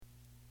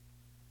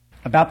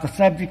about the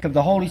subject of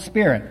the Holy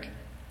Spirit,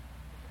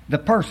 the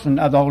person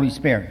of the Holy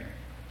Spirit.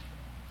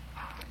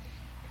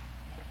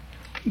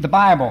 The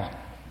Bible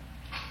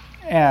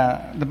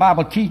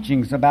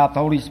teachings about the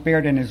Holy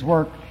Spirit and His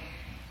work,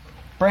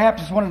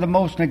 perhaps is one of the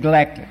most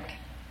neglected.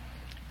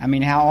 I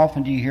mean, how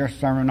often do you hear a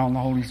sermon on the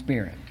Holy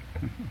Spirit?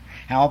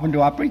 How often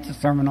do I preach a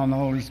sermon on the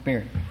Holy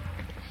Spirit?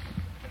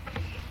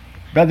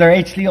 Brother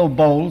H.C.O.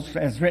 Bowles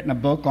has written a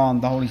book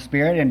on the Holy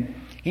Spirit, and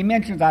he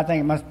mentions, I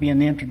think it must be in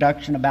the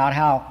introduction, about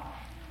how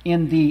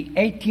in the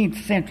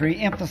 18th century,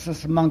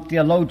 emphasis among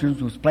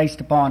theologians was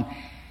placed upon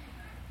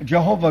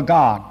Jehovah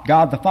God,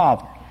 God the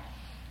Father.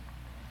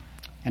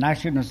 And I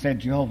shouldn't have said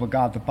Jehovah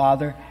God the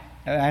Father.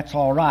 That's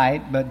all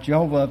right, but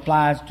Jehovah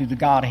applies to the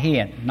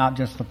Godhead, not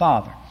just the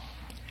Father.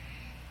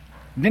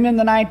 Then in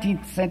the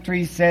 19th century,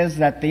 he says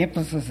that the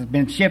emphasis has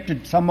been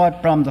shifted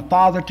somewhat from the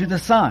Father to the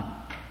Son.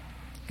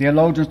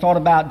 Theologians thought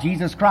about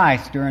Jesus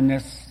Christ during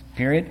this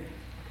period.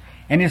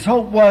 And his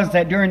hope was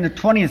that during the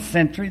 20th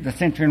century, the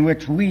century in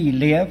which we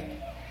live,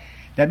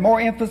 that more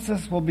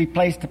emphasis will be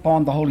placed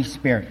upon the Holy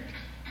Spirit,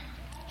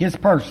 His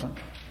person,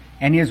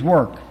 and His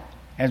work,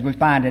 as we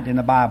find it in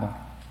the Bible.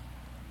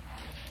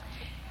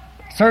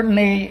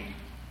 Certainly,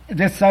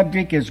 this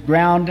subject is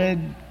grounded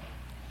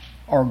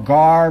or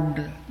garbed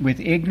with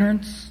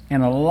ignorance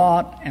and a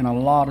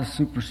lot of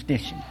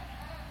superstition.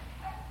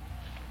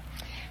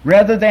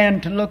 Rather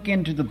than to look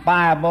into the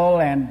Bible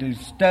and to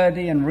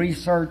study and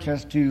research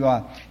as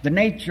to the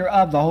nature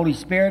of the Holy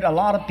Spirit, a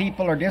lot of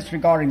people are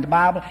disregarding the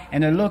Bible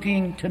and they're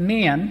looking to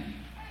men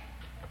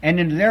and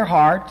into their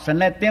hearts and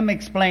let them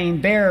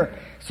explain their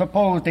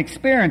supposed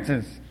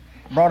experiences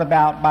brought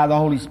about by the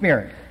Holy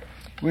Spirit,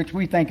 which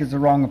we think is the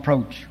wrong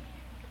approach.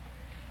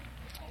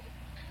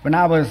 When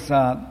I was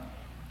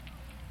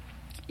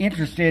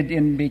interested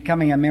in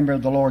becoming a member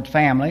of the Lord's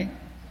family,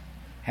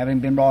 having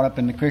been brought up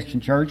in the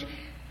Christian church,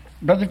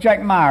 Brother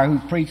Jack Meyer, who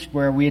preached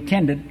where we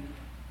attended,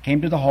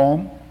 came to the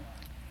home,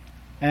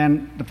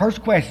 and the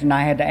first question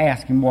I had to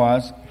ask him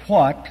was,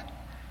 what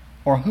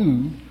or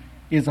who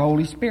is the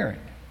Holy Spirit?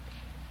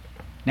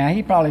 Now,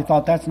 he probably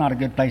thought that's not a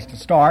good place to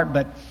start,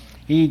 but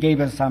he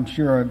gave us, I'm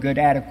sure, a good,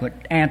 adequate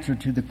answer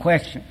to the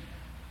question.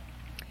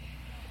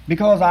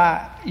 Because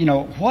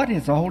what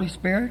is the Holy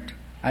Spirit?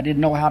 I didn't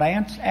know how to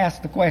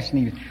ask the question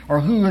even. Or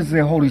who is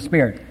the Holy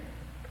Spirit?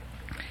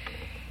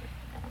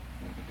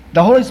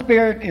 The Holy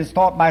Spirit is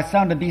thought by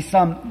some to be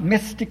some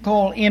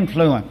mystical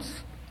influence.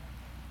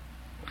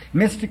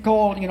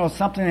 Mystical,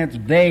 something that's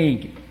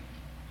vague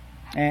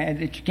and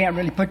that you can't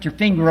really put your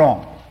finger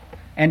on.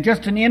 And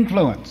just an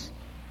influence.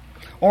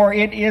 Or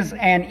it is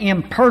an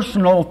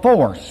impersonal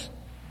force.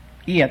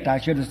 I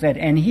should have said,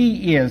 and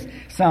He is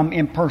some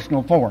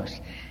impersonal force.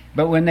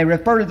 But when they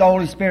refer to the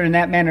Holy Spirit in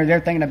that manner, they're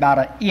thinking about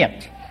a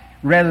it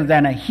rather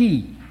than a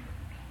He.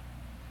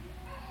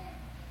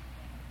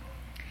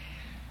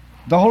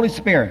 The Holy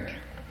Spirit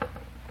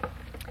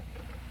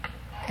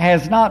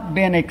has not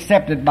been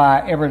accepted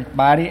by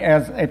everybody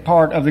as a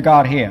part of the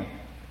Godhead.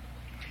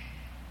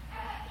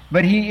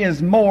 But He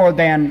is more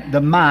than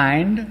the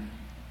mind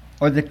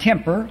or the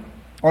temper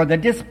or the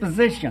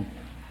disposition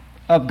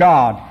of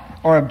God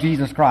or of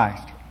Jesus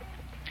Christ.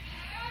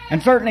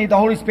 And certainly the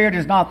Holy Spirit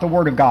is not the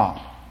Word of God.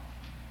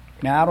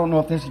 Now, I don't know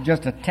if this is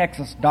just a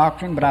Texas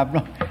doctrine, but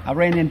I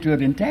ran into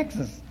it in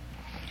Texas.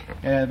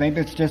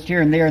 Maybe it's just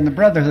here and there in the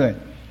Brotherhood.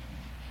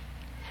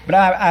 But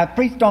I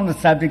preached on the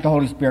subject of the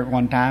Holy Spirit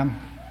one time,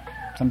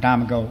 some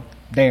time ago,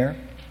 there.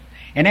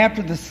 And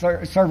after the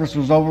service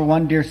was over,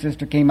 one dear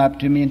sister came up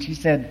to me and she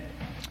said,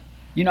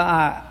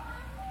 I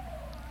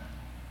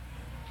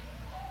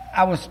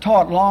was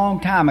taught a long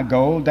time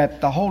ago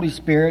that the Holy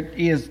Spirit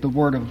is the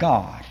Word of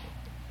God.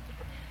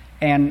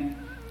 And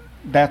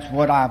that's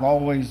what I've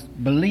always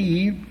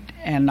believed,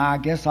 and I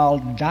guess I'll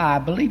die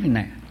believing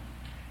that.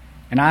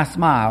 And I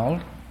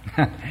smiled.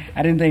 I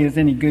didn't think it was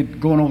any good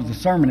going over the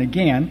sermon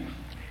again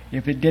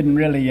if it didn't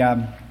really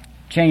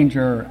change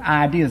her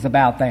ideas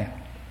about that.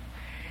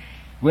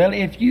 Well,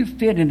 if you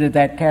fit into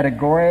that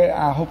category,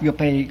 I hope you'll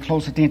pay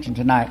close attention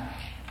tonight.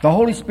 The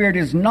Holy Spirit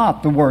is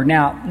not the Word.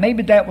 Now,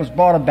 maybe that was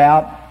brought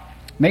about,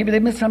 maybe they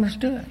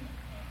misunderstood.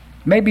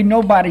 Maybe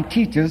nobody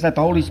teaches that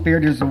the Holy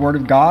Spirit is the Word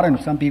of God, and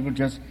some people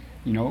just,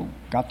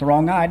 got the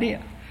wrong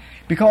idea.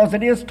 Because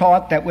it is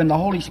taught that when the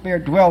Holy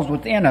Spirit dwells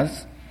within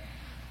us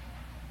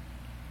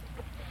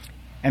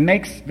and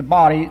makes the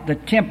body the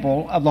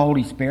temple of the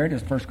Holy Spirit,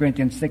 as 1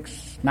 Corinthians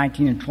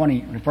 6:19 and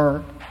 20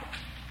 refer,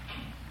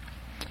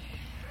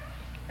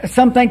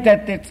 some think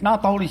that it's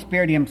not the Holy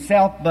Spirit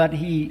Himself, but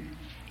He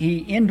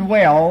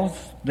indwells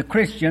the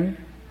Christian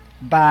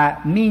by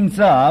means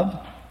of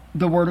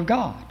the Word of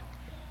God.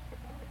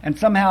 And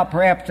somehow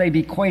perhaps they've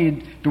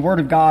equated the Word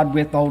of God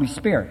with the Holy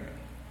Spirit.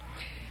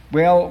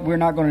 Well, we're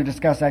not going to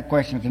discuss that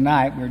question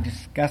tonight. We're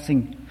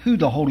discussing who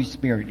the Holy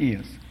Spirit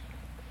is.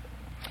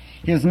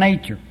 His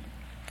nature.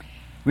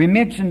 We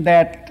mentioned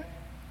that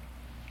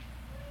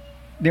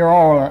there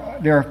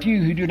are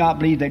few who do not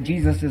believe that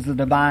Jesus is a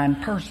divine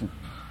person.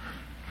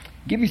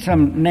 Give you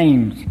some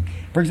names.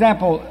 For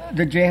example,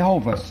 the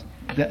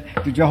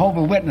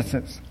Jehovah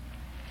Witnesses.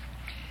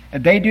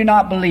 They do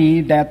not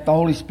believe that the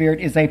Holy Spirit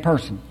is a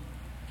person.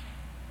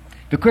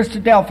 The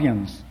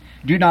Christadelphians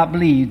do not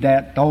believe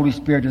that the Holy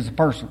Spirit is a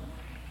person.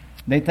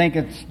 They think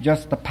it's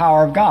just the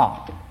power of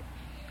God.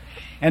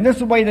 And this is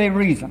the way they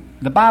reason.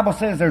 The Bible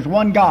says there's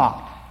one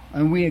God,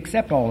 and we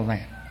accept all of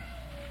that.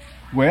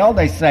 Well,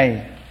 they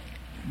say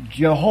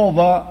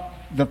Jehovah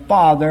the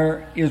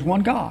Father is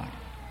one God.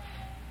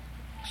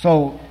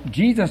 So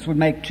Jesus would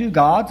make two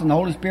gods, and the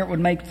Holy Spirit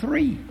would make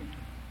three.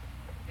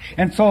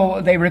 And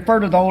so they refer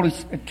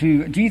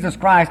to Jesus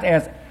Christ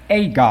as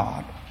a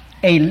God,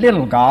 a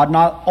little God,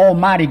 not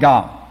Almighty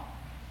God.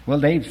 Well,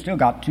 they've still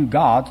got two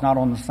gods, not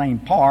on the same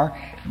par,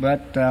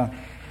 but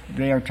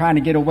they are trying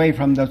to get away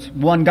from this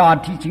one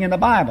God teaching in the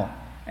Bible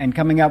and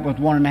coming up with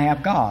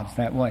 1.5 gods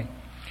that way.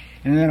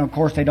 And then, of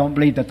course, they don't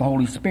believe that the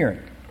Holy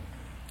Spirit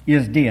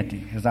is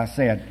deity, as I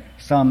said,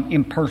 some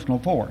impersonal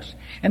force.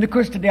 And the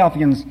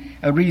Christadelphians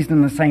reason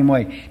in the same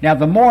way. Now,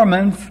 the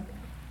Mormons,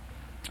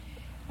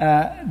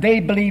 they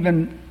believe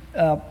in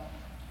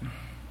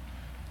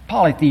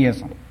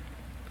polytheism.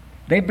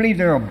 They believe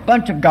there are a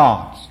bunch of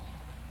gods.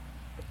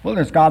 Well,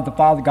 there's God the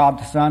Father, God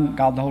the Son,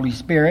 God the Holy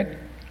Spirit.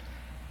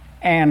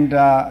 And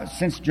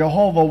since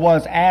Jehovah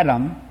was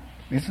Adam,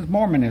 this is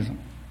Mormonism,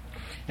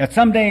 that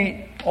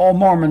someday all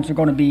Mormons are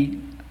going to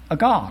be a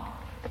God.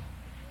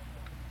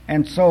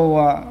 And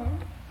so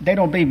they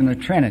don't believe in the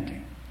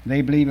Trinity.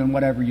 They believe in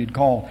whatever you'd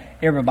call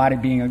everybody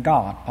being a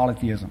God,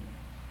 polytheism.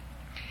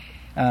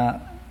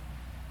 The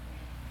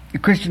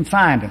Christian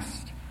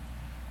Scientists,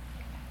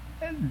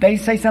 they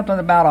say something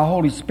about a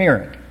Holy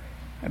Spirit,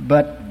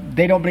 but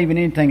they don't believe in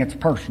anything that's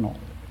personal.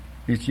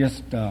 It's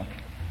just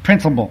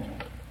principle.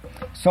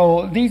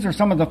 So these are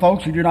some of the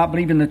folks who do not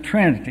believe in the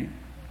Trinity.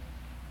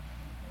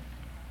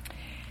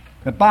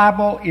 The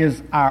Bible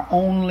is our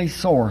only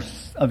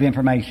source of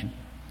information.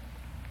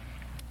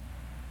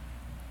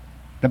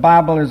 The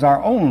Bible is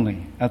our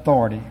only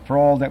authority for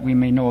all that we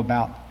may know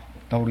about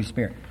the Holy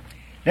Spirit.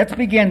 Let's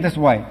begin this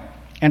way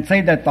and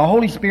say that the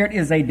Holy Spirit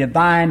is a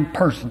divine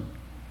person.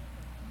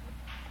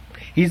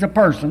 He's a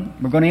person.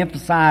 We're going to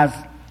emphasize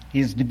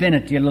his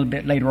divinity a little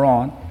bit later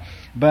on,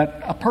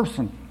 but a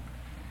person.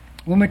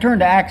 When we turn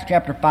to Acts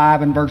chapter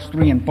 5 and verse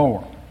 3 and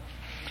 4,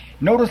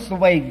 notice the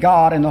way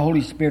God and the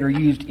Holy Spirit are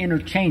used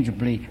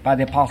interchangeably by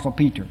the Apostle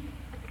Peter.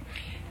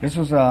 This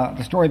was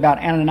the story about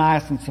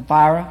Ananias and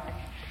Sapphira.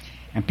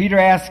 And Peter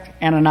asked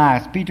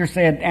Ananias, Peter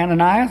said,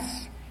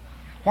 Ananias,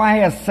 why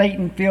has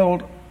Satan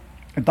filled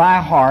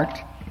thy heart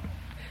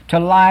to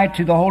lie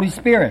to the Holy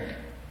Spirit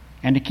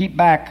and to keep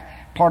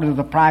back part of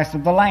the price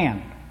of the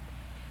land?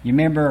 You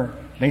remember,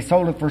 they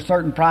sold it for a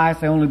certain price.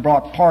 They only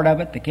brought part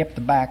of it. They kept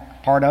the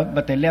back part of it,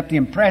 but they left the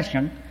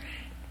impression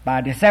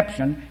by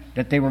deception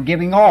that they were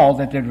giving all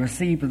that they'd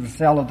received for the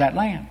sale of that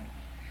land.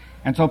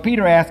 And so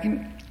Peter asked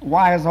him,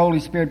 why has the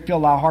Holy Spirit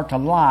filled thy heart to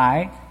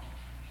lie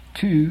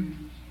to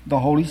the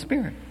Holy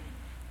Spirit?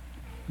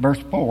 Verse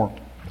 4,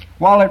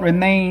 while it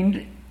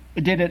remained,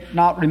 did it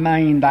not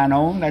remain thine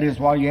own? That is,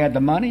 while you had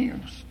the money,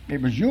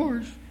 it was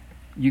yours.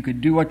 You could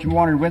do what you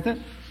wanted with it.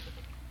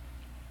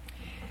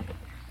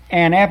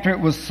 And after it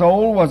was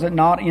sold, was it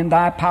not in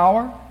thy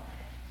power?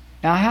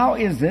 Now how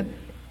is it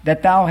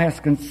that thou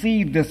hast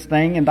conceived this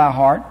thing in thy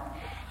heart,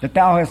 that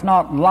thou hast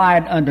not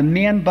lied unto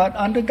men, but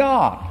unto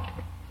God?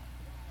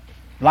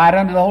 Lied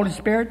unto the Holy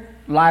Spirit,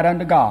 lied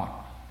unto God.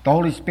 The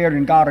Holy Spirit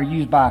and God are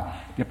used by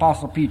the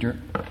Apostle Peter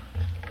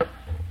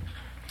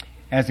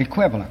as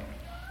equivalent.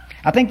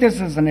 I think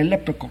this is an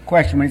elliptical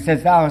question when he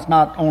says, thou hast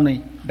not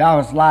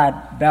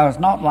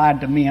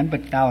lied to men,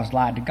 but thou hast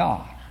lied to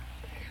God.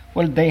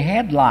 Well, they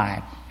had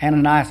lied,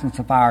 Ananias and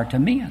Sapphira, to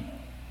men.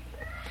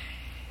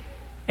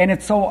 And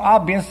it's so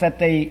obvious that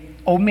they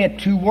omit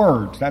two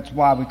words. That's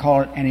why we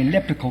call it an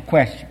elliptical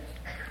question.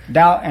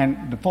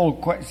 And the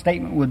full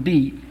statement would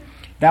be,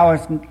 thou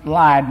hast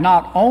lied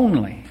not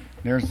only,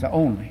 there's the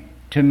only,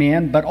 to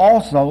men, but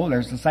also,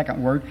 there's the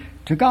second word,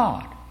 to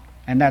God.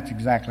 And that's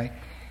exactly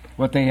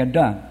what they had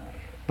done.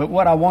 But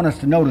what I want us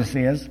to notice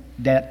is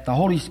that the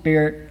Holy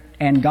Spirit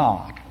and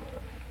God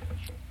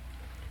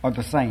are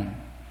the same.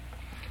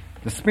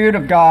 The Spirit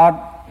of God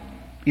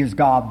is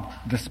God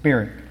the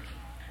Spirit.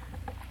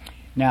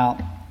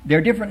 Now, there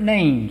are different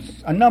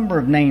names, a number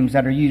of names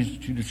that are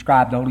used to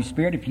describe the Holy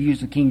Spirit. If you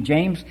use the King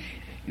James,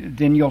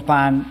 then you'll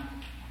find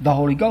the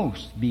Holy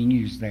Ghost being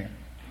used there.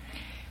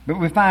 But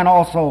we find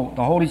also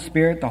the Holy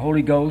Spirit, the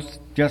Holy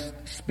Ghost, just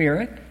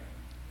Spirit,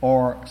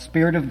 or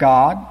Spirit of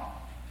God,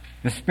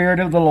 the Spirit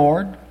of the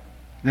Lord,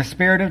 the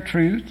Spirit of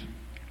truth,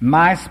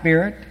 my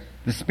Spirit,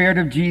 the Spirit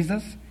of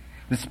Jesus,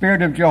 the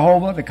Spirit of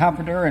Jehovah, the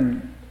Comforter,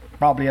 and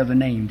probably other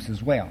names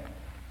as well.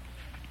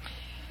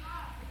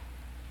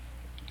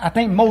 I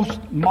think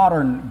most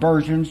modern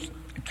versions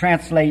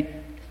translate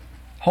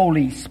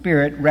Holy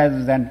Spirit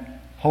rather than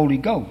Holy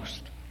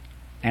Ghost.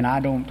 And I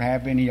don't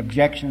have any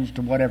objections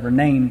to whatever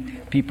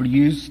name people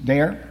use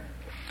there.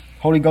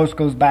 Holy Ghost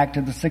goes back to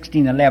the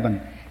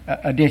 1611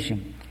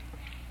 edition.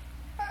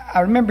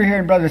 I remember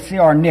hearing Brother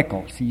C.R.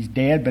 Nichols. He's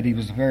dead, but he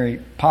was a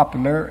very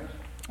popular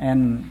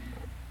and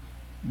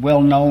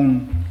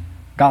well-known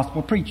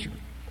gospel preacher.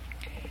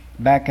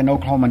 back in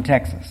Oklahoma and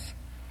Texas,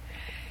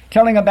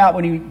 telling about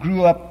when he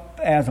grew up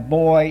as a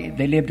boy.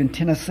 They lived in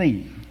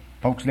Tennessee.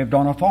 Folks lived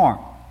on a farm,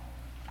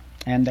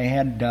 and they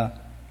had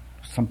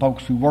some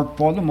folks who worked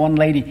for them. One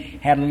lady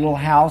had a little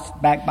house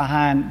back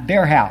behind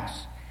their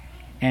house,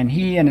 and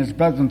he and his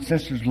brothers and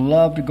sisters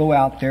loved to go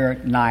out there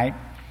at night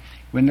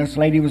when this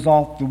lady was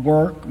off to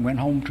work, went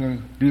home to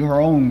do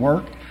her own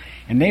work,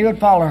 and they would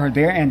follow her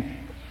there, and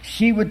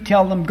she would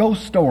tell them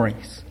ghost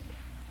stories.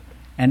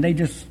 And they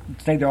just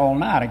stayed there all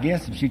night, I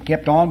guess, and she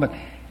kept on, but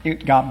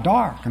it got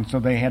dark, and so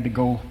they had to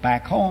go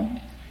back home.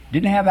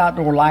 Didn't have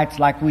outdoor lights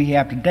like we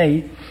have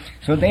today,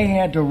 so they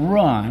had to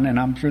run, and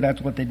I'm sure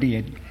that's what they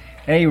did.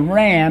 They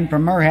ran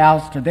from her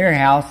house to their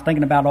house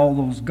thinking about all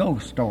those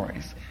ghost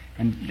stories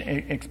and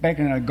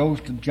expecting a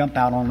ghost to jump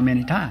out on them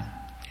any time.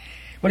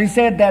 But he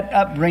said that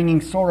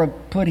upbringing sort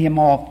of put him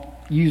off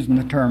using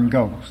the term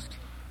ghost.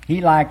 He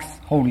likes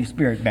Holy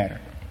Spirit better.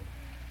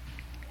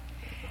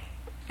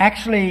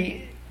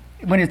 Actually,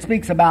 when it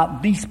speaks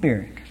about the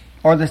Spirit,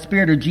 or the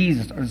Spirit of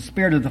Jesus, or the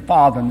Spirit of the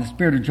Father, and the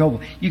Spirit of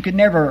Jehovah, you could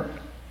never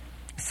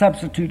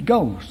substitute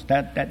ghost.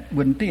 That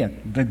wouldn't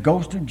fit. The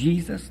ghost of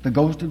Jesus, the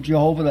ghost of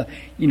Jehovah,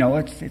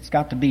 it's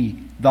got to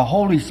be the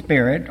Holy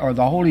Spirit, or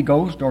the Holy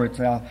Ghost, or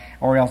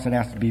else it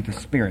has to be the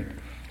Spirit,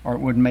 or it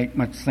wouldn't make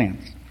much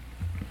sense.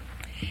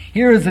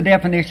 Here is the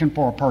definition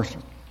for a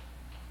person.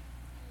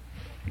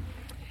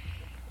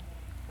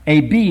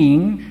 A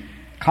being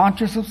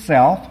conscious of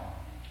self,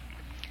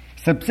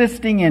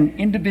 subsisting in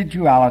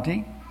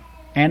individuality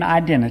and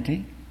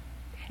identity,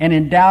 and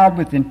endowed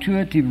with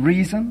intuitive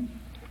reason,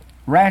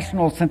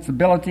 rational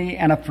sensibility,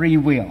 and a free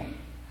will.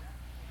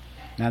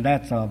 Now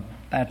that's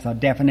a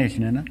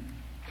definition, isn't it?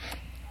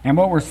 And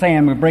what we're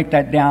saying, we break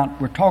that down,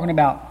 we're talking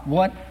about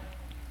what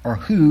or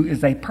who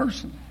is a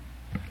person.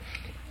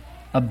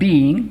 A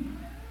being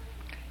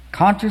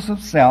conscious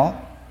of self,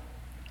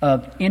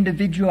 of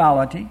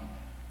individuality,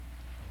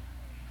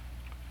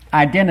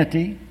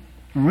 identity,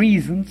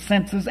 reason,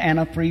 senses, and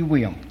a free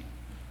will.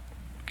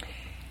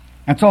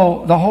 And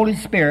so the Holy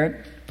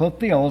Spirit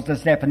fulfills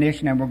this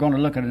definition, and we're going to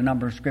look at a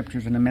number of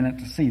scriptures in a minute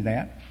to see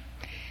that.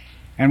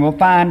 And we'll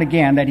find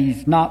again that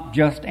he's not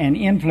just an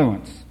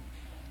influence.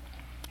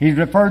 He's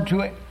referred to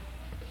it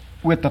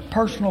with the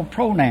personal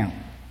pronoun.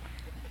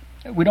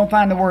 We don't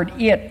find the word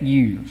it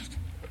used.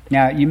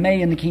 Now, you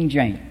may in the King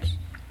James.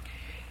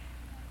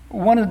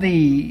 One of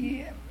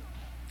the,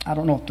 I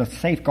don't know if the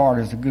safeguard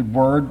is a good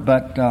word,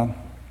 but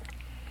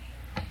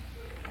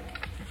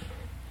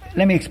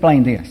let me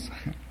explain this.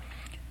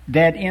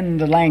 That in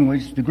the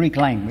language, the Greek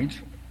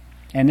language,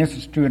 and this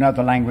is true in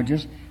other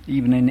languages,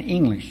 even in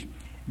English,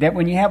 that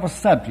when you have a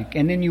subject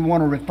and then you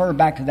want to refer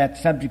back to that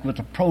subject with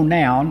a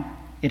pronoun,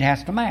 it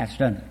has to match,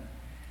 doesn't it?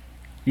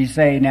 You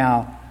say,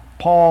 now,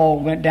 Paul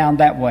went down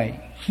that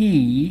way.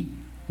 He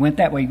went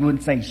that way. You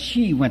wouldn't say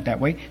she went that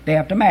way. They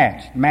have to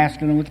match,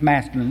 masculine with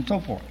masculine and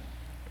so forth.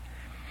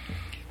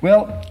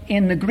 Well,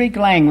 in the Greek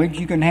language,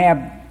 you can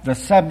have the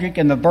subject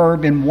and the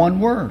verb in one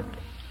word.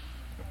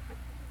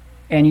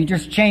 And you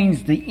just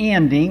change the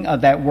ending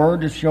of that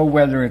word to show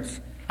whether it's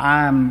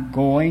I'm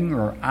going,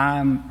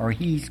 or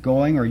he's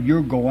going, or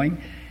you're going.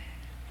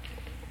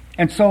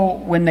 And so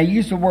when they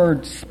use the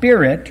word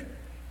spirit,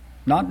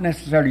 not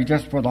necessarily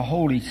just for the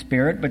Holy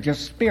Spirit, but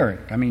just spirit.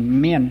 I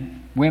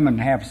mean, women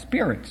have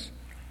spirits.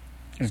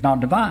 It's not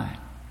divine.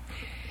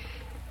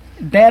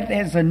 That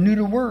is a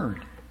neuter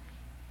word.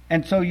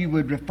 And so you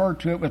would refer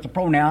to it with the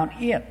pronoun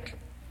it.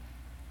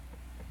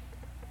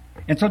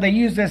 And so they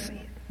use this,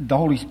 the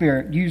Holy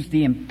Spirit used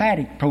the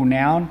emphatic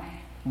pronoun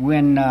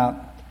when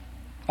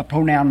a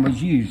pronoun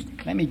was used.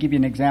 Let me give you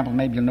an example.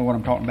 Maybe you'll know what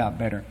I'm talking about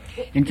better.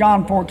 In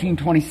John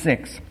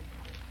 14:26,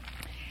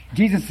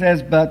 Jesus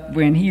says, "But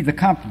when he, the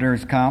Comforter,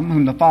 is come,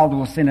 whom the Father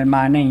will send in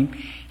my name,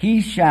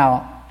 he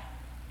shall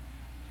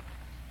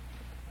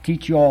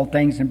teach you all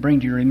things and bring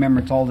to your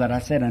remembrance all that I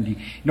said unto you."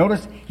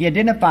 Notice he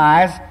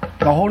identifies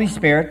the Holy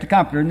Spirit, the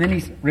Comforter, and then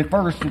he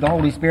refers to the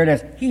Holy Spirit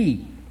as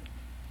he.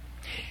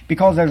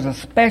 Because there's a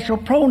special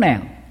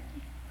pronoun.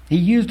 He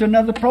used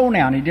another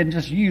pronoun. He didn't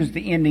just use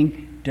the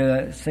ending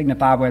to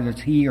signify whether it's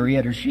he or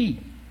it or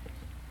she.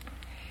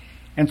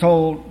 And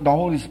so the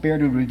Holy Spirit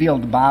who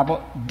revealed the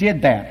Bible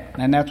did that.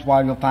 And that's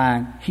why you'll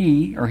find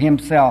he or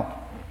himself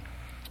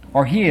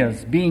or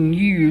his being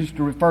used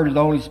to refer to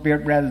the Holy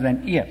Spirit rather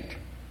than it.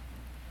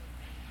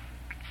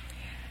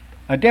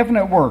 A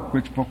definite work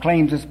which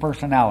proclaims his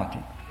personality.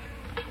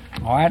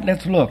 All right,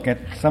 let's look at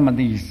some of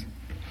these.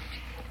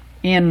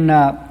 In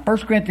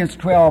 1 Corinthians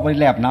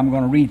 12:11, I'm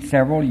going to read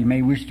several. You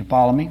may wish to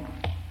follow me.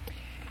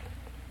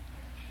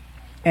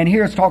 And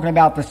here it's talking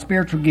about the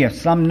spiritual gifts.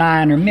 Some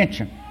 9 are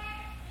mentioned.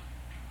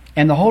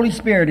 And the Holy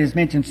Spirit is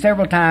mentioned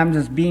several times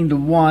as being the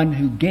one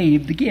who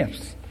gave the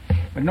gifts.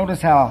 But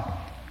notice how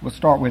we'll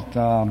start with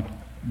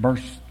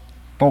verse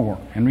 4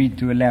 and read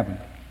to 11.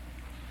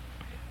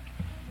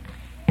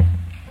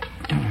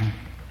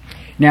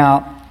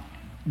 Now,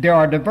 there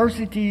are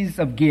diversities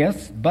of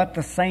gifts, but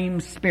the same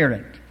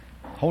Spirit.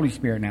 Holy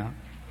Spirit now.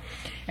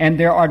 And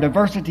there are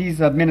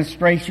diversities of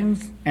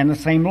ministrations and the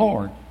same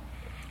Lord.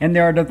 And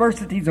there are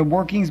diversities of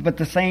workings, but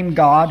the same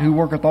God who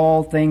worketh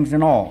all things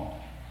in all.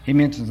 He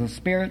mentions the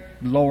Spirit,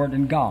 the Lord,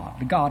 and God,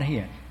 the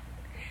Godhead.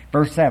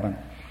 Verse 7.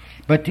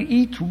 But to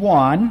each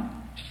one,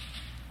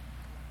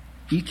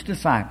 each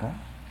disciple,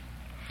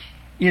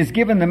 is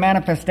given the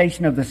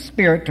manifestation of the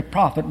Spirit to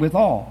profit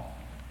withal.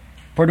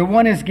 For to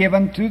one is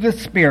given through the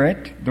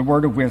Spirit the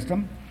word of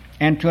wisdom,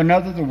 and to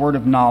another the word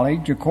of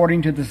knowledge,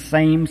 according to the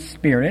same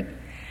Spirit,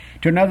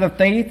 to another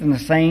faith in the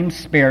same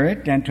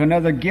Spirit, and to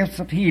another gifts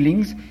of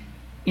healings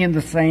in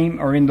the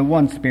same or in the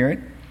one Spirit,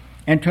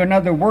 and to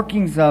another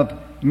workings of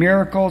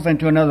miracles, and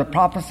to another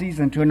prophecies,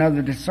 and to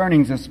another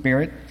discernings of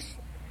spirits,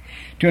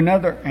 to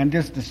another, and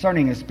this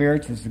discerning of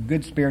spirits is the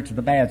good spirits and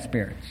the bad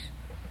spirits,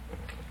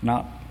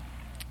 not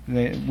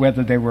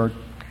whether they were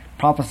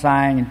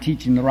prophesying and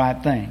teaching the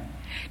right thing.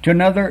 To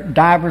another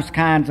divers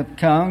kinds of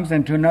tongues,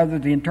 and to another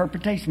the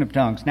interpretation of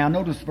tongues. Now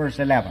notice verse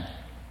 11.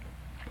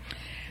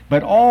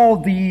 But all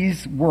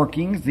these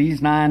workings,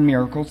 these 9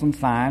 miracles and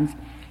signs,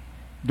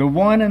 the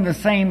one and the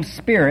same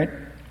Spirit,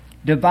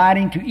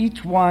 dividing to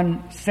each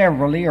one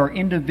severally or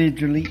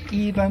individually,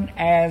 even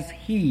as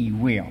He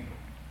will.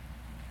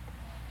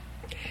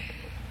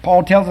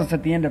 Paul tells us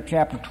at the end of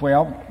chapter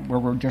 12, where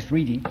we're just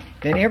reading,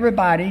 that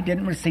everybody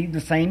didn't receive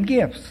the same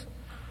gifts.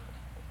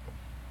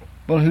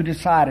 Well, who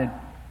decided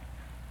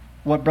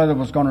what brother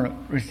was going to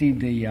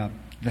receive the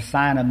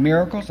sign of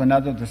miracles,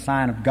 another the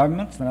sign of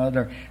governments,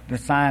 another the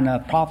sign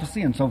of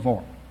prophecy, and so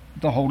forth?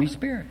 The Holy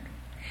Spirit.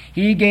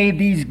 He gave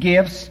these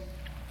gifts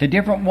to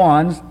different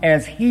ones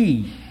as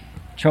He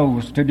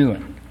chose to do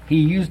it. He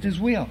used His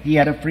will. He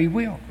had a free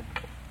will.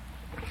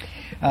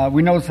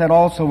 We notice that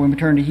also when we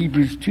turn to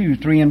Hebrews 2,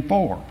 3, and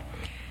 4.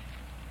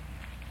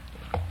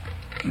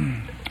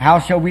 How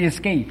shall we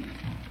escape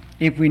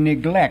if we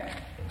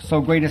neglect so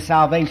great a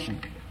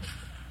salvation?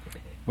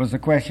 Was the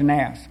question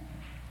asked.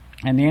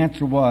 And the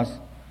answer was,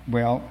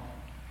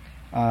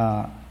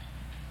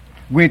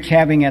 which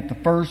having at the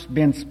first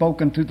been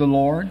spoken through the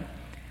Lord,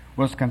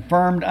 was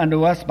confirmed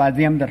unto us by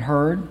them that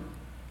heard.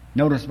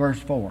 Notice verse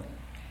 4.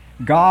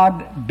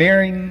 God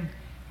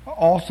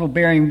also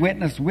bearing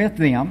witness with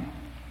them,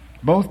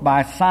 both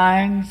by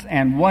signs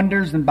and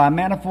wonders and by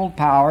manifold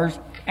powers,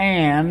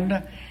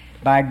 and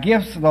by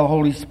gifts of the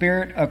Holy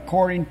Spirit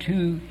according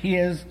to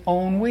His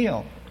own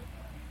will.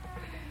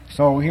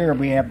 So here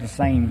we have the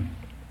same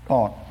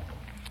thought,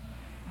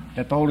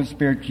 that the Holy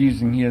Spirit's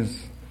using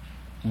His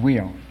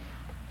will.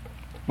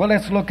 Well,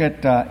 let's look at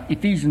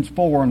Ephesians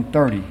 4 and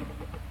 30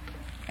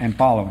 and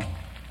following,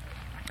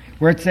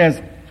 where it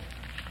says,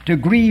 to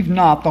grieve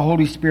not the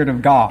Holy Spirit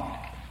of God,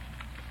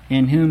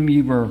 in whom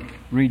ye were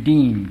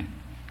redeemed,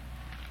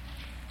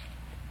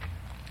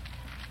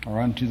 or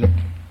in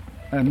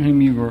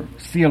whom you were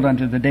sealed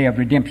unto the day of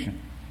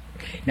redemption.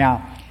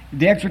 Now,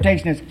 the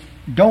exhortation is,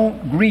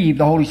 don't grieve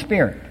the Holy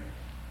Spirit.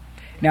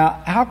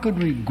 Now, how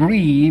could we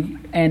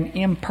grieve an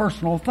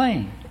impersonal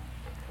thing?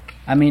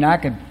 I mean, I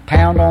could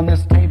pound on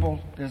this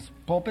table, this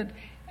pulpit.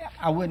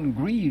 I wouldn't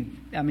grieve.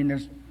 I mean,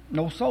 there's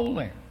no soul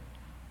there.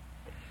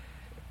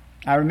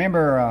 I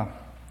remember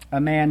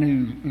a man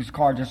whose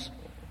car just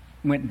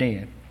went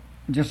dead.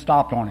 Just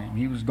stopped on him.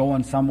 He was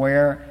going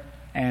somewhere,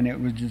 and it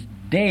was just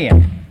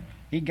dead.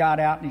 He got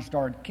out and he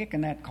started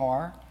kicking that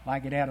car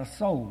like it had a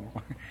soul,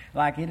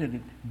 like it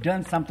had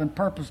done something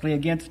purposely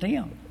against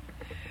him.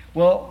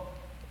 Well,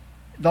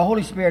 the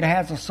Holy Spirit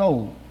has a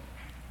soul.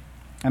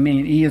 I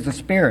mean, He is a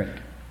spirit.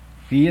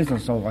 He is a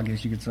soul, I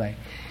guess you could say.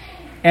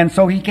 And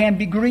so He can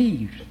be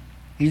grieved.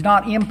 He's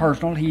not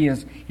impersonal, He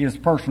is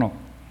personal.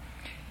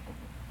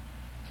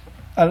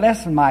 A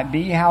lesson might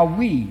be how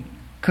we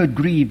could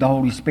grieve the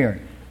Holy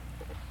Spirit.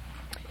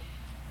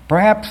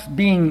 Perhaps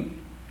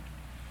being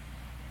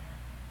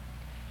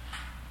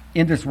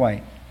in this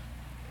way.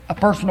 A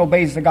person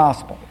obeys the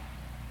gospel,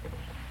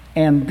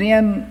 and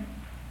then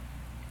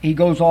he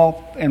goes off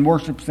and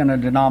worships in a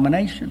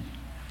denomination.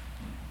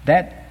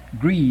 That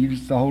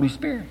grieves the Holy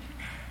Spirit,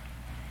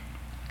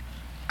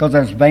 because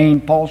there's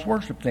vain false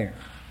worship there.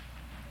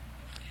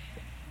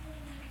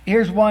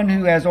 Here's one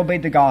who has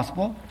obeyed the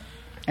gospel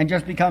and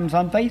just becomes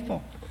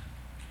unfaithful.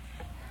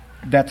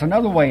 That's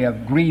another way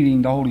of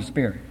grieving the Holy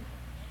Spirit.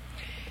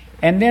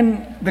 And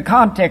then the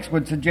context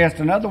would suggest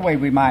another way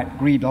we might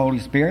grieve the Holy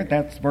Spirit.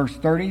 That's verse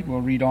 30. We'll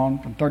read on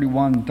from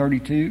 31 and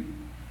 32.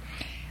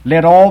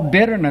 Let all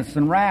bitterness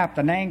and wrath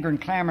and anger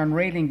and clamor and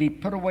railing be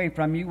put away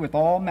from you with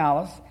all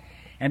malice,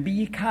 and be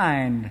ye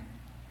kind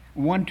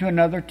one to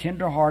another,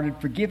 tender-hearted,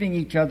 forgiving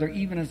each other,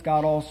 even as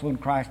God also in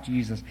Christ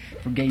Jesus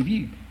forgave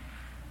you.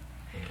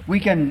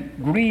 We can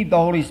grieve the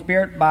Holy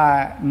Spirit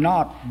by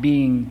not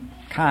being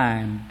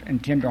kind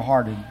and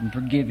tender-hearted and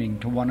forgiving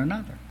to one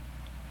another.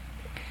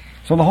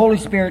 So the Holy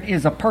Spirit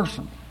is a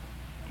person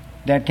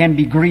that can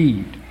be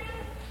grieved.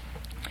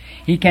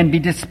 He can be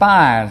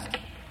despised.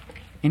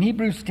 In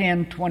Hebrews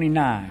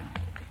 10:29,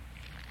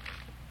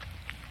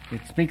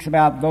 it speaks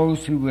about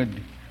those who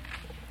would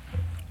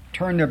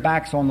turn their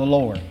backs on the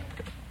Lord.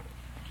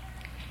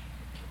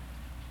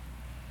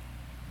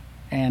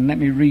 And let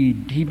me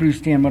read Hebrews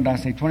 10, what did I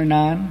say,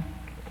 29?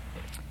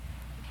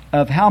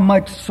 Of how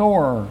much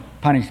sorer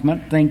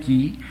punishment, think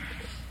ye,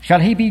 shall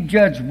he be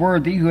judged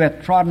worthy who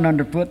hath trodden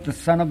under foot the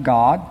Son of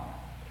God,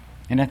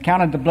 and hath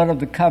counted the blood of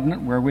the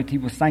covenant wherewith he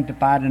was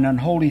sanctified an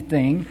unholy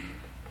thing,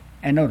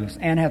 and notice,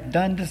 and hath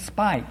done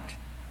despite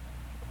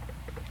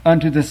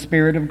unto the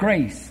Spirit of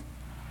grace.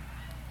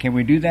 Can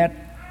we do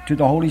that to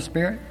the Holy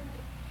Spirit?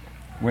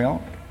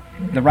 Well,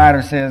 the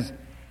writer says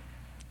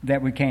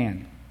that we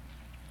can.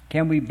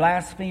 Can we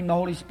blaspheme the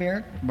Holy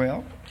Spirit?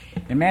 Well,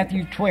 in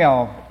Matthew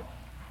 12,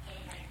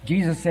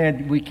 Jesus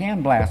said we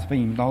can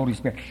blaspheme the Holy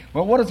Spirit.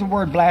 Well, what does the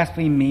word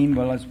blaspheme mean?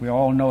 Well, as we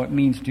all know, it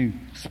means to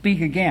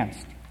speak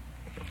against.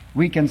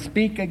 We can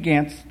speak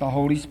against the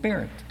Holy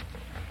Spirit.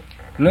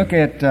 Look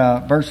at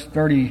verse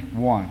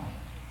 31.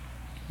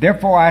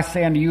 Therefore I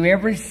say unto you,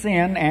 every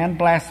sin and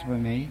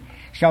blasphemy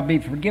shall be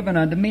forgiven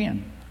unto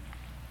men.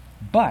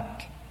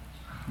 But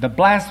the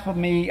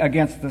blasphemy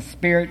against the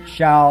Spirit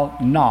shall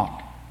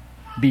not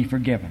be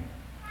forgiven.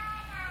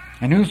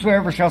 And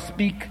whosoever shall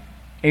speak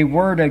a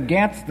word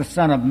against the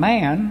Son of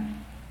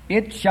Man,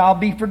 it shall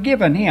be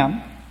forgiven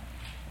him.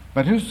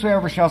 But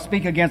whosoever shall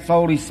speak against the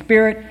Holy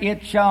Spirit,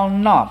 it shall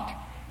not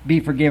be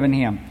forgiven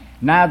him,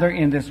 neither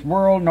in this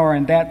world nor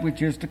in that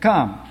which is to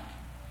come.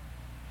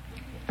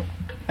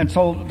 And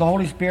so the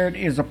Holy Spirit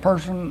is a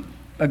person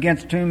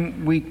against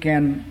whom we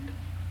can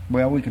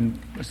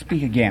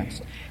speak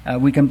against.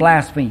 We can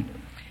blaspheme.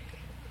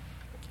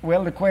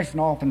 Well, the question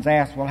often is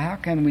asked, well, how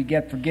can we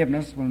get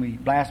forgiveness when we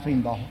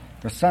blaspheme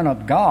the Son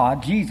of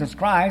God, Jesus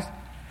Christ,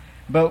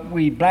 but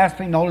we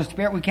blaspheme the Holy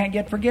Spirit? We can't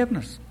get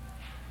forgiveness.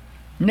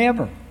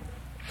 Never.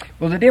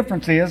 Well, the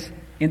difference is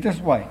in this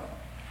way.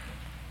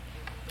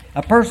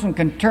 A person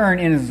can turn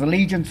in his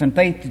allegiance and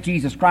faith to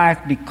Jesus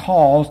Christ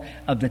because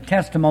of the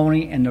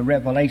testimony and the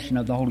revelation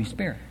of the Holy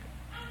Spirit.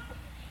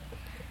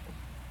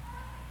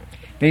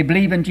 They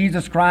believe in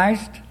Jesus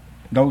Christ.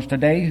 Those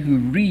today who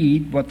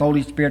read what the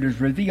Holy Spirit has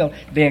revealed,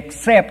 they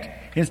accept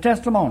His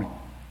testimony.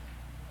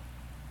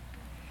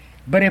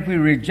 But if we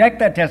reject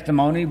that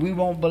testimony, we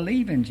won't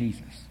believe in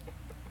Jesus.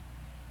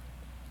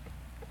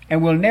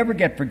 And we'll never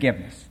get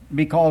forgiveness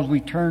because we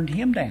turned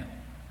Him down.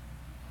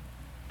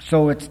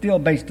 So it's still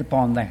based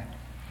upon that.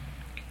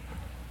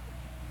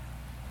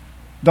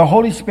 The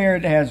Holy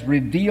Spirit has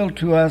revealed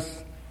to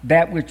us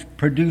that which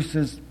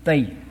produces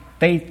faith.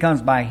 Faith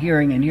comes by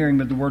hearing, and hearing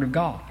with the Word of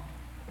God.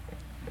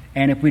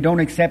 And if we don't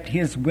accept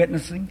His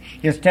witnessing,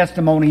 His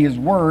testimony, His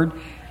Word,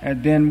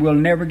 then we'll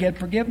never get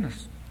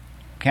forgiveness.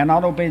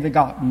 Cannot obey the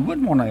gospel. We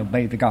wouldn't want to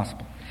obey the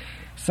gospel.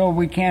 So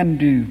we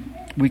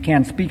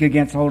can speak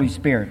against the Holy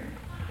Spirit.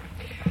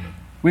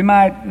 We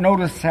might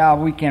notice how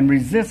we can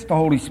resist the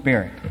Holy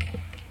Spirit.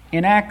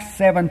 In Acts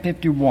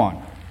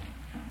 7:51,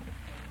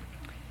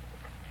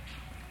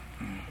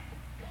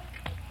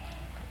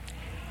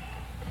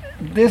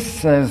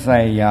 this is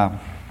well,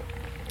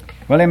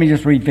 let me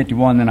just read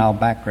 51, then I'll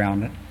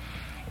background it.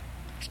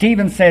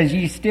 Stephen says,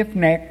 ye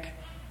stiff-necked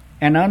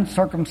and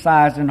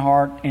uncircumcised in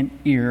heart and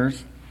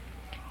ears,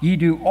 ye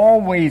do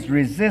always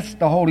resist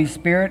the Holy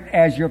Spirit,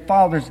 as your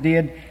fathers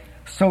did,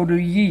 so do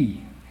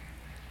ye.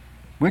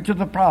 Which of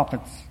the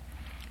prophets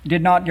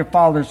did not your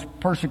fathers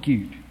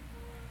persecute?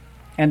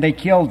 And they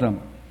killed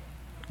them,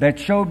 that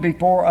showed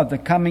before of the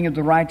coming of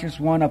the righteous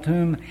one, of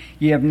whom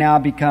ye have now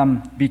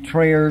become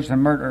betrayers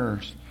and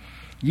murderers.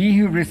 Ye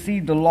who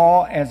received the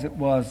law as it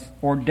was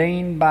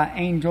ordained by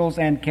angels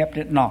and kept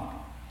it not.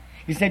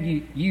 He said,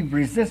 you've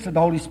resisted the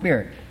Holy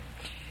Spirit.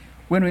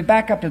 When we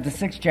back up to the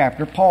 6th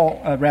chapter,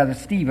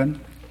 Stephen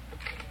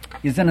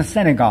is in a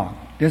synagogue.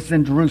 This is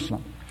in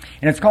Jerusalem.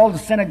 And it's called the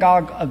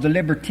Synagogue of the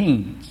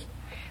Libertines.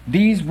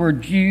 These were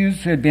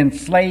Jews who had been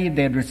enslaved.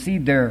 They had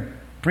received their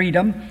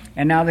freedom,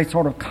 and now they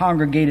sort of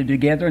congregated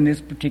together in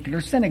this particular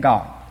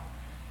synagogue.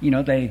 You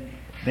know, they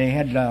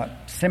had a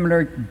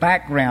similar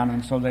background,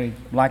 and so they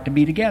like to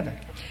be together.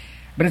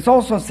 But it's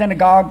also a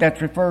synagogue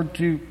that's referred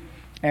to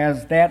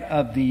as that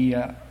of the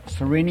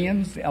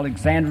Cyrenians, the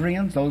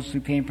Alexandrians, those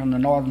who came from the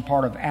northern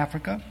part of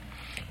Africa,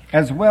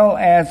 as well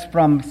as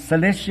from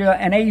Cilicia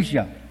and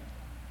Asia.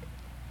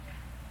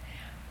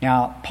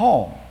 Now,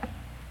 Paul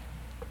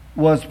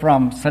was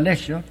from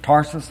Cilicia,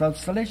 Tarsus of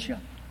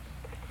Cilicia.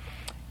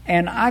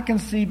 And I can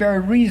see very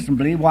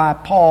reasonably why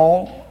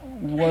Paul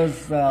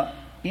was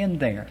in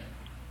there,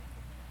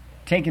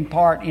 taking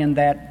part in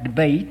that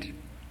debate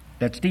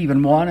that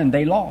Stephen won and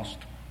they lost.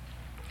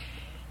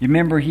 You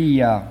remember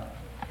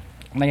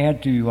they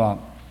had to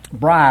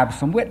bribe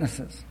some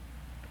witnesses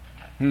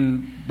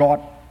who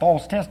brought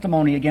false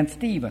testimony against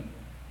Stephen.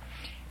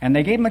 And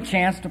they gave him a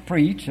chance to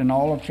preach, and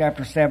all of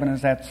chapter 7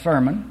 is that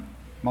sermon,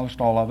 most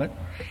all of it.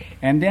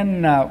 And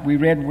then we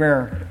read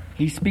where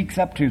he speaks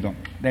up to them,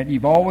 that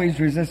you've always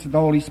resisted the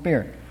Holy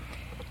Spirit.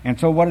 And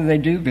so what did they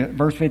do?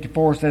 Verse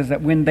 54 says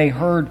that when they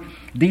heard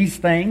these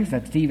things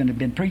that Stephen had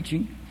been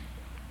preaching,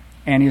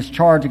 and his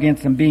charge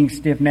against them being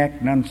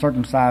stiff-necked and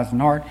uncircumcised in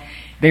heart,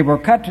 they were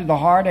cut to the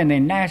heart, and they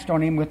gnashed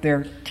on him with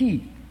their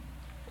teeth.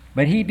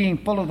 But he, being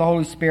full of the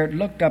Holy Spirit,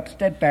 looked up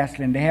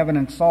steadfastly into heaven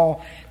and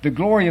saw the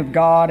glory of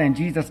God and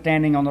Jesus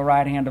standing on the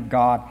right hand of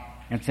God,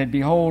 and said,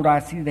 Behold, I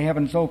see the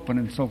heavens open,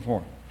 and so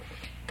forth.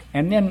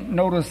 And then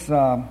notice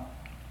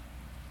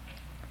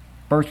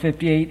verse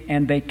 58,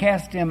 and they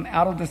cast him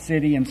out of the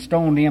city and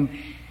stoned him,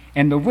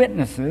 and the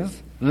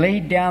witnesses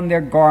laid down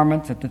their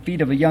garments at the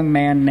feet of a young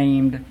man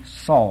named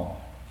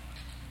Saul.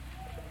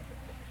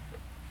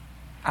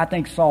 I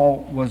think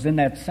Saul was in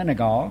that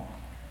synagogue,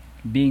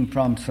 being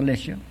from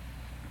Cilicia,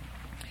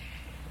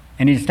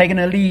 and he's taken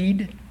a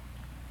lead.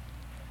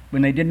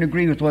 When they didn't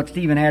agree with what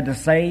Stephen had to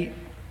say,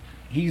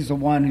 he's the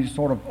one who's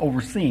sort of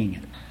overseeing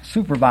it,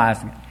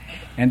 supervising it.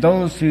 And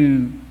those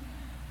who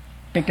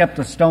picked up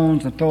the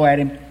stones to throw at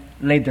him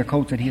laid their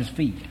coats at his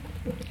feet.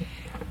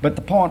 But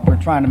the point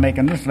we're trying to make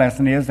in this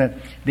lesson is that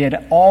they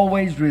had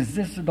always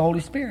resisted the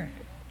Holy Spirit.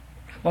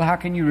 Well, how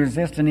can you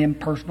resist an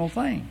impersonal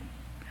thing?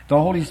 The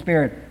Holy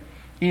Spirit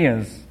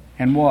is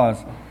and was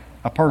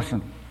a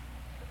person.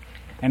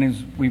 And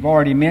as we've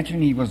already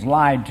mentioned, he was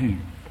lied to.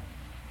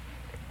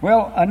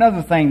 Well,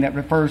 another thing that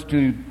refers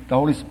to the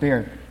Holy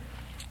Spirit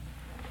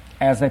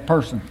as a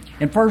person.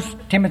 In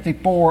 1 Timothy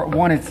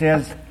 4:1 it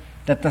says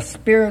that the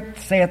Spirit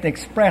saith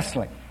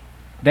expressly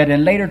that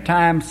in later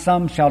times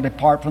some shall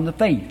depart from the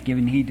faith,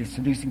 giving heed to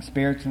seducing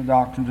spirits and the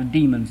doctrines of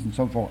demons and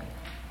so forth.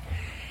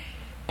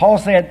 Paul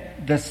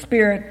said the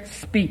Spirit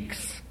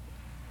speaks.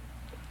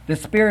 The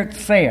Spirit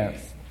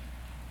says.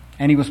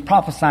 And he was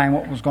prophesying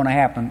what was going to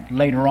happen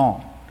later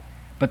on.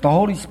 But the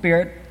Holy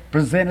Spirit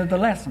presented the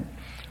lesson,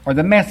 or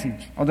the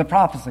message, or the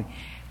prophecy.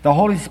 The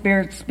Holy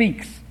Spirit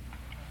speaks.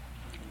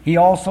 He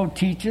also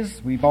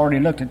teaches. We've already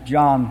looked at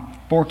John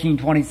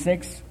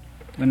 14:26.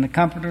 When the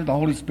Comforter, the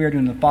Holy Spirit,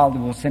 whom the Father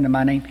will send in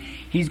my name,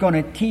 he's going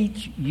to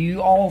teach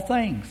you all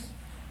things.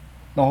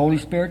 The Holy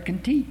Spirit can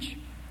teach,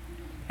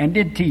 and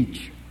did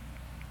teach.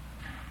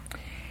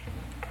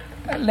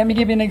 Let me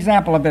give you an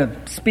example of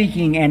it,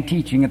 speaking and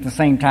teaching at the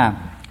same time.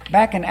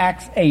 Back in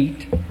Acts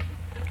 8,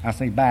 I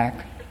say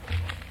back,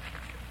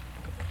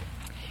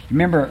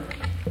 remember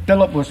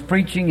Philip was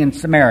preaching in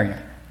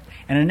Samaria,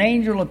 and an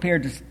angel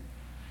appeared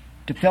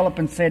to Philip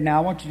and said, now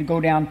I want you to go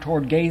down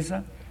toward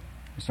Gaza.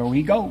 So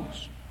he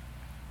goes.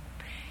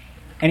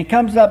 And he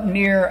comes up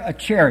near a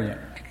chariot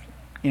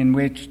in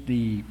which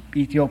the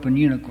Ethiopian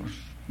eunuch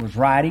was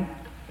riding.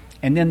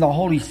 And then the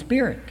Holy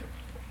Spirit,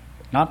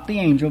 not the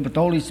angel, but the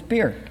Holy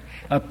Spirit,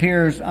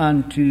 appears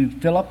unto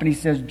Philip, and he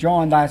says,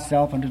 join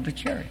thyself unto the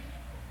chariot.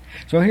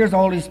 So here's the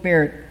Holy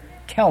Spirit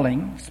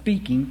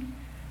speaking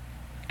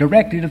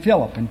directly to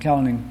Philip and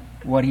telling him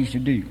what he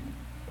should do.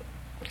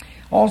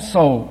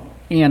 Also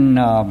in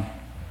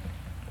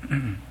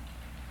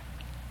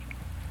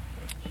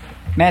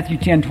Matthew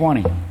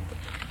 10:20,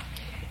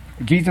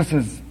 Jesus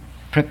is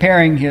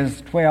preparing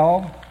his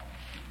 12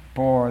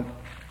 for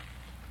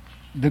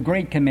the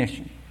Great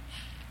Commission.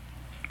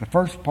 The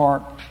first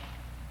part,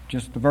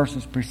 just the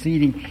verses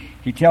preceding,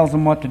 he tells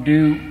them what to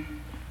do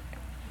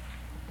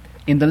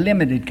in the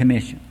limited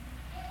commission.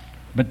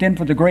 But then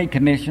for the Great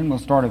Commission, we'll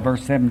start at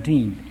verse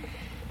 17.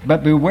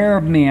 But beware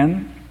of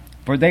men,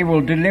 for they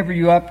will deliver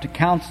you up to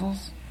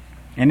councils,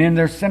 and in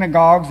their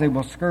synagogues they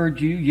will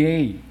scourge you,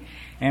 yea,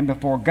 and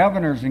before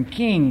governors and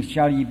kings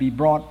shall ye be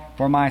brought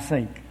for my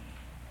sake,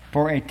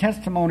 for a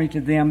testimony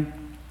to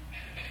them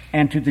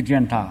and to the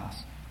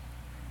Gentiles.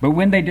 But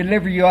when they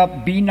deliver you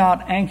up, be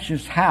not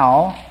anxious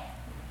how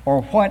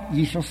or what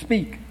ye shall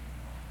speak,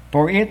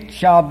 for it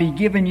shall be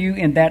given you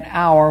in that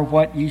hour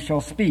what ye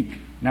shall speak.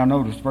 Now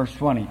notice verse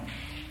 20.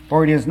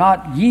 For it is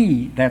not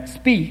ye that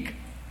speak,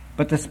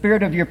 but the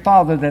Spirit of your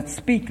Father that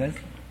speaketh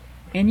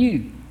in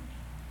you.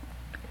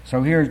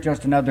 So here's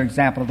just another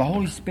example of the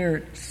Holy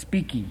Spirit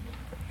speaking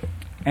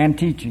and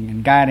teaching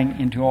and guiding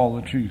into all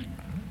the truth.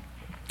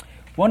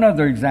 One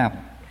other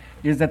example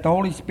is that the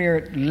Holy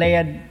Spirit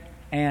led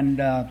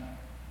and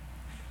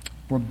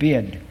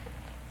forbid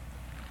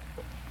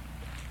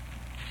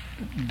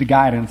the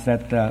guidance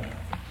that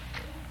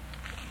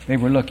they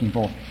were looking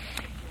for.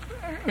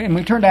 And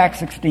we turn to Acts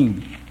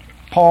 16.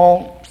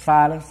 Paul,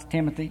 Silas,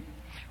 Timothy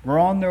were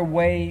on their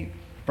way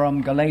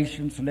from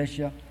Galatia,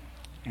 Cilicia,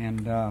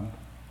 and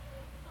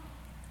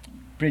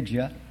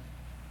Phrygia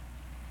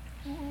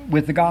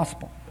with the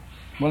gospel.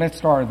 Well, let's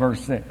start at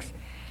verse 6.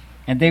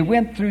 And they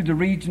went through the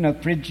region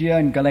of Phrygia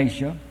and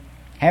Galatia,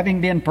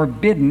 having been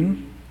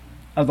forbidden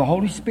of the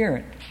Holy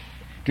Spirit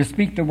to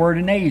speak the word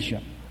in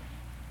Asia.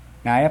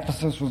 Now,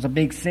 Ephesus was a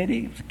big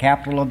city. It's the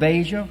capital of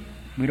Asia.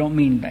 We don't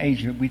mean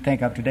Asia we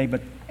think of today,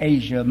 but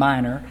Asia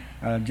Minor,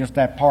 just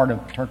that part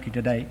of Turkey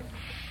today.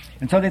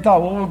 And so they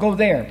thought, well, we'll go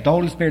there. The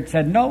Holy Spirit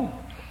said no.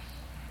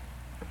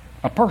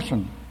 A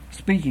person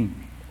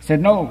speaking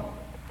said no.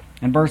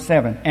 In verse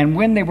 7, and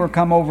when they were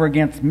come over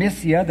against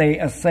Mysia, they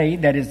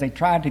essayed, that is, they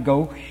tried to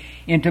go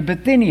into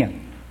Bithynia,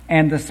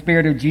 and the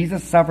Spirit of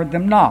Jesus suffered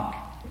them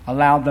not,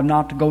 allowed them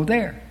not to go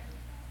there.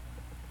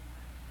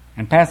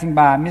 And passing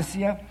by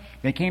Mysia,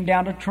 they came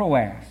down to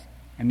Troas,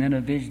 and then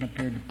a vision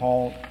appeared to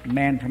Paul, a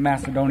man from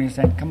Macedonia,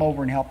 said, come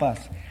over and help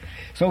us.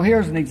 So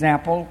here's an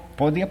example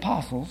for the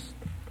apostles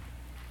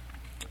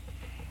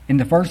in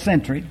the first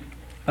century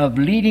of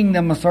leading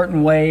them a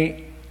certain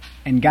way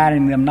and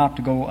guiding them not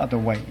to go other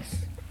ways.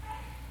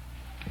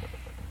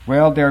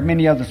 Well, there are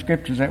many other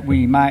scriptures that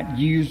we might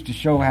use to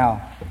show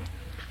how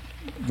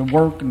the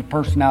work and the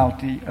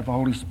personality of the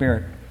Holy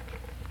Spirit.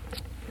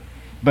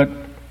 But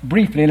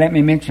briefly, let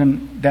me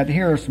mention that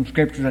here are some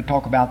scriptures that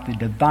talk about the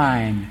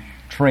divine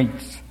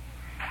traits.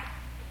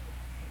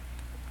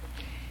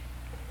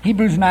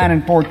 Hebrews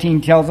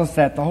 9:14 tells us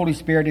that the Holy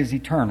Spirit is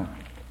eternal,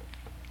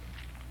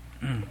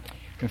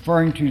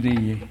 referring to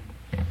the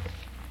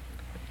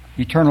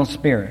eternal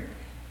Spirit.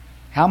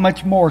 How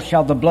much more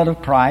shall the blood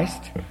of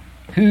Christ,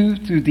 who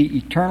through the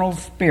eternal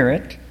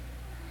Spirit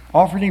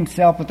offered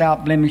himself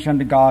without blemish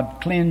unto God,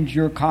 cleanse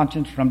your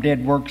conscience from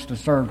dead works to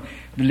serve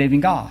the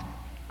living God?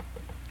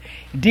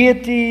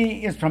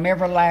 Deity is from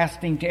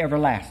everlasting to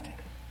everlasting.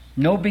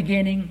 No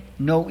beginning,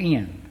 no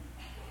end.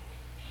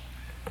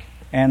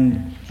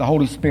 And the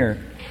Holy Spirit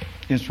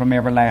is from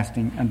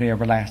everlasting unto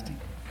everlasting.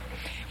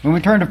 When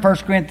we turn to 1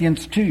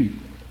 Corinthians 2,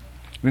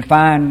 we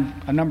find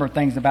a number of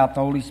things about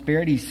the Holy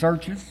Spirit. He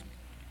searches.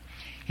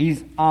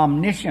 He's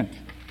omniscient,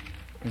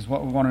 is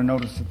what we want to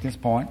notice at this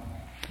point.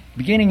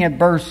 Beginning at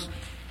verse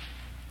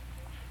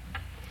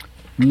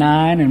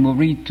 9, and we'll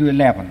read to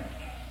 11.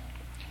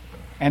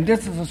 And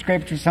this is a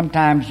scripture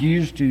sometimes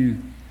used to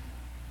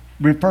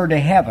refer to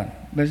heaven,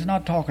 but it's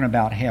not talking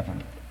about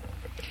heaven.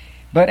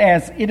 But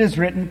as it is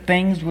written,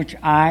 things which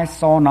eye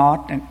saw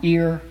not and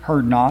ear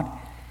heard not,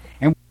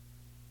 and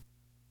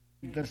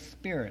the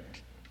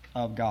Spirit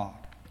of God.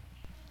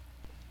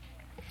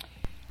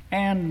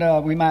 And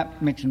we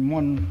might mention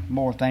one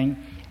more thing,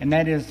 and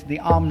that is the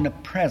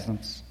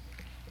omnipresence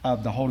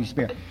of the Holy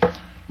Spirit.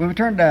 When we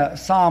turn to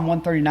Psalm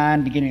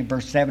 139, beginning at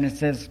verse 7, it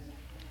says,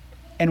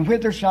 "And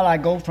whither shall I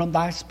go from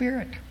thy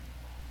Spirit?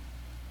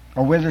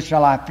 Or whither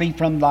shall I flee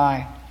from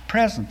thy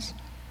presence?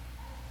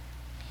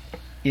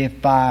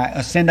 If I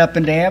ascend up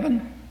into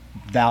heaven,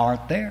 thou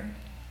art there.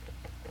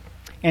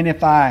 And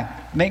if I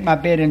make my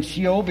bed in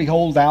Sheol,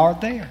 behold, thou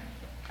art there.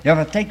 If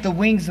I take the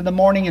wings of the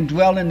morning and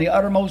dwell in the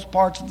uttermost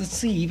parts of the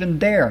sea, even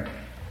there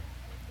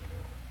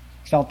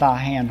shalt thy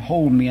hand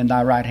hold me, and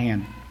thy right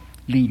hand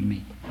lead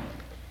me."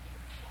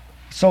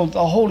 So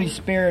the Holy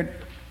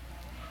Spirit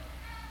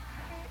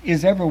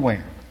is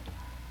everywhere.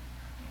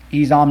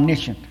 He's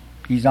omniscient,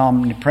 he's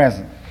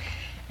omnipresent,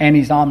 and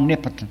he's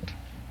omnipotent.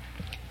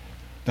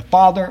 The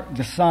Father,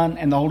 the Son,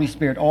 and the Holy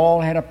Spirit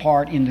all had a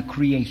part in the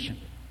creation.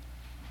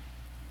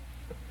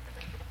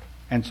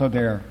 And so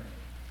they're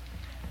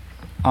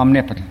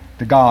omnipotent.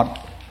 The God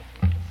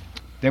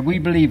that we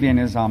believe in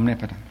is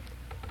omnipotent.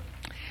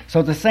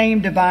 So the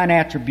same divine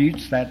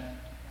attributes that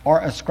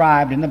are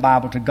ascribed in the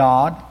Bible to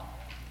God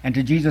and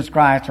to Jesus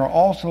Christ are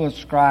also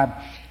ascribed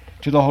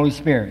to the Holy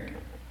Spirit.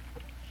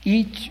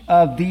 Each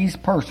of these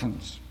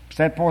persons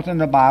set forth in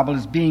the Bible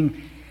is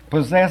being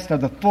possessed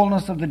of the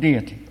fullness of the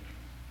deity.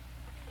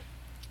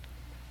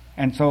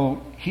 And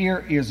so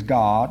here is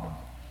God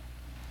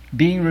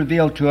being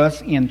revealed to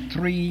us in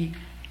three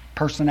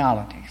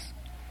personalities.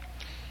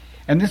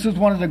 And this is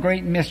one of the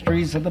great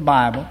mysteries of the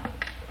Bible.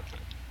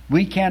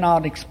 We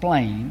cannot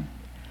explain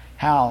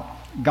how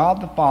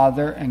God the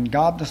Father and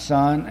God the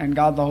Son and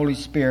God the Holy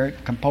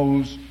Spirit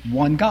compose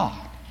one God.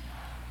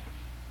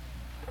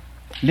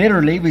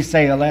 Literally, we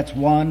say, oh, that's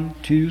 1,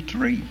 2,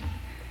 3.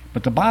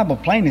 But the Bible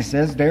plainly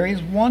says there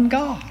is one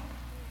God.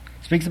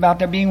 It speaks about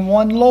there being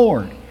one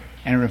Lord.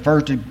 And it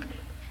refers to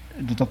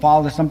the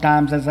Father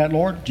sometimes as that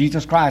Lord,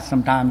 Jesus Christ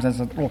sometimes as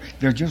that Lord.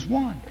 There's just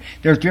one.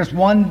 There's just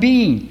one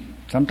being.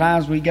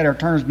 Sometimes we get our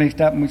terms mixed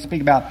up and we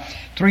speak about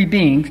three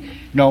beings.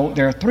 No,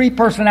 there are three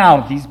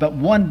personalities, but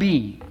one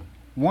being.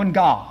 One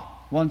God.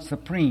 One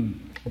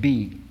supreme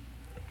being.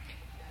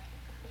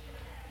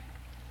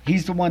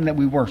 He's the one that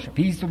we worship.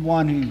 He's the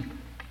one who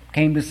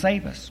came to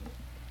save us.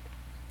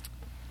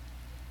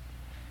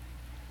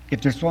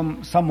 If there's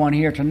someone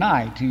here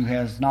tonight who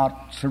has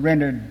not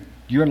surrendered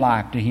your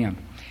life to Him,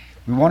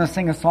 we want to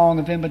sing a song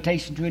of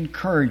invitation to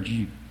encourage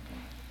you,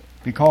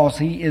 because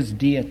He is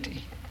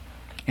deity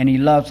and He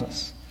loves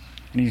us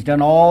and He's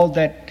done all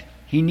that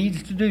He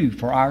needs to do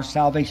for our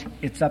salvation.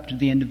 It's up to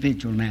the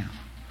individual now.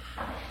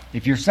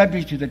 If you're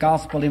subject to the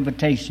gospel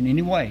invitation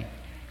anyway,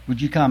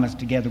 would you come as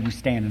together we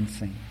stand and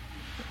sing?